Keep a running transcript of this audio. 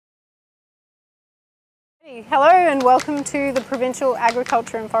Hello and welcome to the Provincial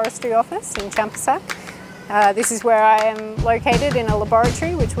Agriculture and Forestry Office in Champasak. This is where I am located in a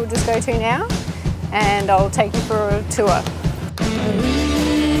laboratory which we'll just go to now, and I'll take you for a tour.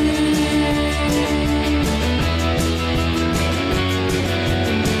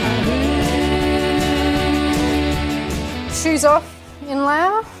 Shoes off in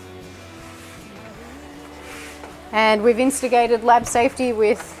Laos, and we've instigated lab safety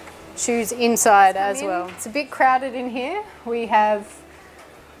with shoes inside as well. It's a bit crowded in here. We have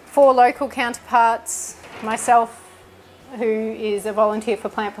 4 local counterparts, myself who is a volunteer for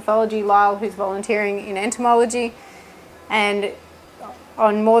plant pathology, Lyle who's volunteering in entomology, and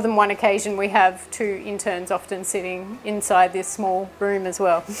on more than one occasion we have 2 interns often sitting inside this small room as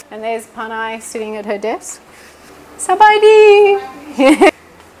well. And there's Panai sitting at her desk. Sabaidi!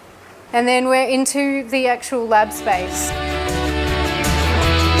 And then we're into the actual lab space.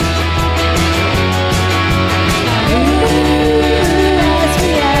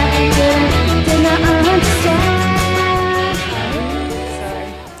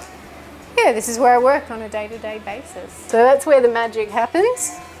 Yeah, this is where I work on a day-to-day basis. So that's where the magic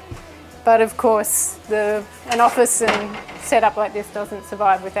happens. But of course, an office and setup like this doesn't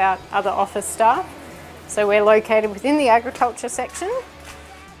survive without other office staff. So we're located within the agriculture section.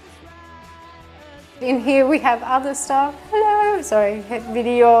 In here we have other staff. Hello, sorry,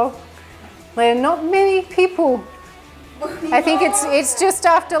 video. There are not many people. I think it's just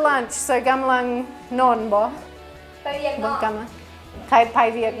after lunch, so gamlang non bo. Gama. Kai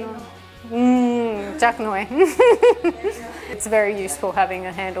pai Vietnam. Jack noi. It's very useful having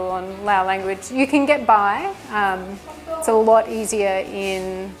a handle on Lao language. You can get by. It's a lot easier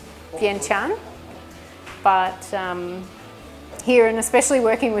in Vientiane, but here, and especially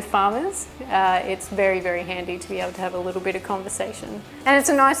working with farmers, it's very, very handy to be able to have a little bit of conversation. And it's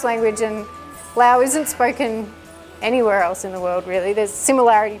a nice language, and Lao isn't spoken anywhere else in the world really. There's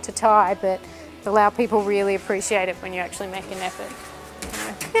similarity to Thai, but the Lao people really appreciate it when you actually make an effort.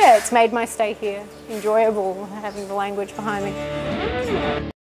 Yeah, it's made my stay here enjoyable, having the language behind me.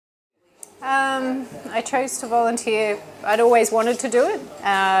 I chose to volunteer. I'd always wanted to do it,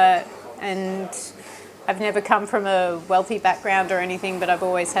 and I've never come from a wealthy background or anything, but I've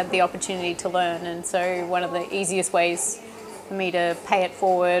always had the opportunity to learn, and so one of the easiest ways for me to pay it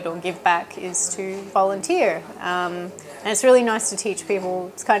forward or give back is to volunteer. And it's really nice to teach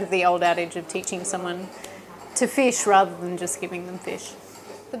people. It's kind of the old adage of teaching someone to fish rather than just giving them fish.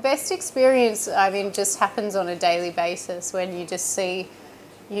 The best experience, I mean, just happens on a daily basis when you just see,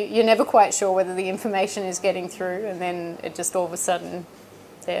 you're never quite sure whether the information is getting through, and then it just all of a sudden,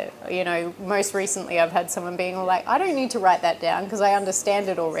 you know, most recently I've had someone being like, I don't need to write that down because I understand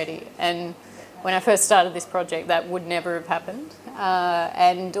it already. And when I first started this project, that would never have happened.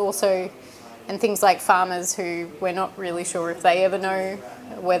 And things like farmers who we're not really sure if they ever know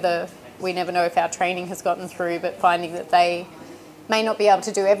whether, we never know if our training has gotten through, but finding that they may not be able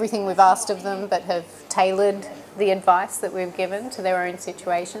to do everything we've asked of them, but have tailored the advice that we've given to their own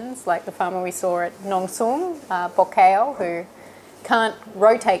situations, like the farmer we saw at Nong Sung, Bokao, who can't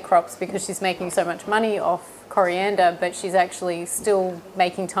rotate crops because she's making so much money off coriander, but she's actually still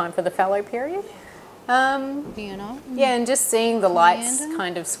making time for the fallow period. Yeah, and just seeing the lights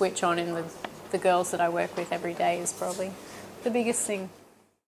kind of switch on in the girls that I work with every day is probably the biggest thing.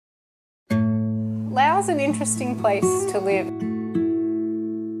 Laos is an interesting place to live.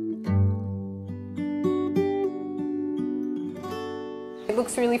 It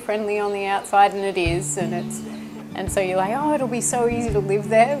looks really friendly on the outside, and it is, and so you're like, oh, it'll be so easy to live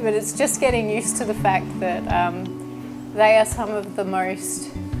there, but it's just getting used to the fact that they are some of the most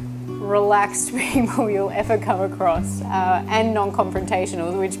relaxed people you'll ever come across, and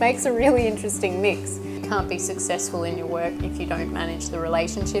non-confrontational, which makes a really interesting mix. You can't be successful in your work if you don't manage the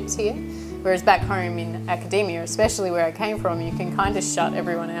relationships here. Whereas back home in academia, especially where I came from, you can kind of shut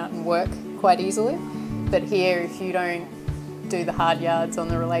everyone out and work quite easily. But here, if you don't do the hard yards on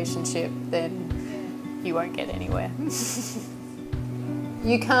the relationship, then you won't get anywhere.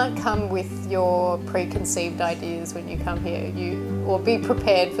 You can't come with your preconceived ideas when you come here, or be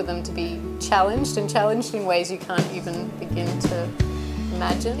prepared for them to be challenged, and challenged in ways you can't even begin to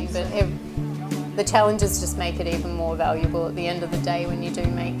imagine. But the challenges just make it even more valuable at the end of the day when you do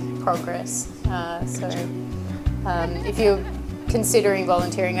make progress. If you're considering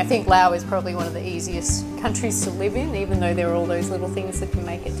volunteering, I think Laos is probably one of the easiest countries to live in, even though there are all those little things that can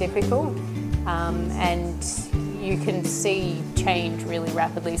make it difficult. And you can see change really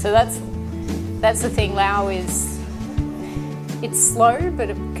rapidly. So that's the thing. Laos it's slow, but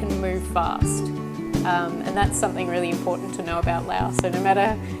it can move fast. And that's something really important to know about Laos. So no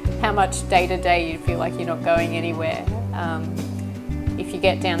matter how much day to day you feel like you're not going anywhere, if you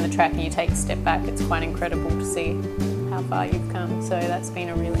get down the track and you take a step back, it's quite incredible to see how far you've come. So that's been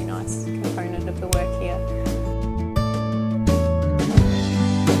a really nice component of the work here.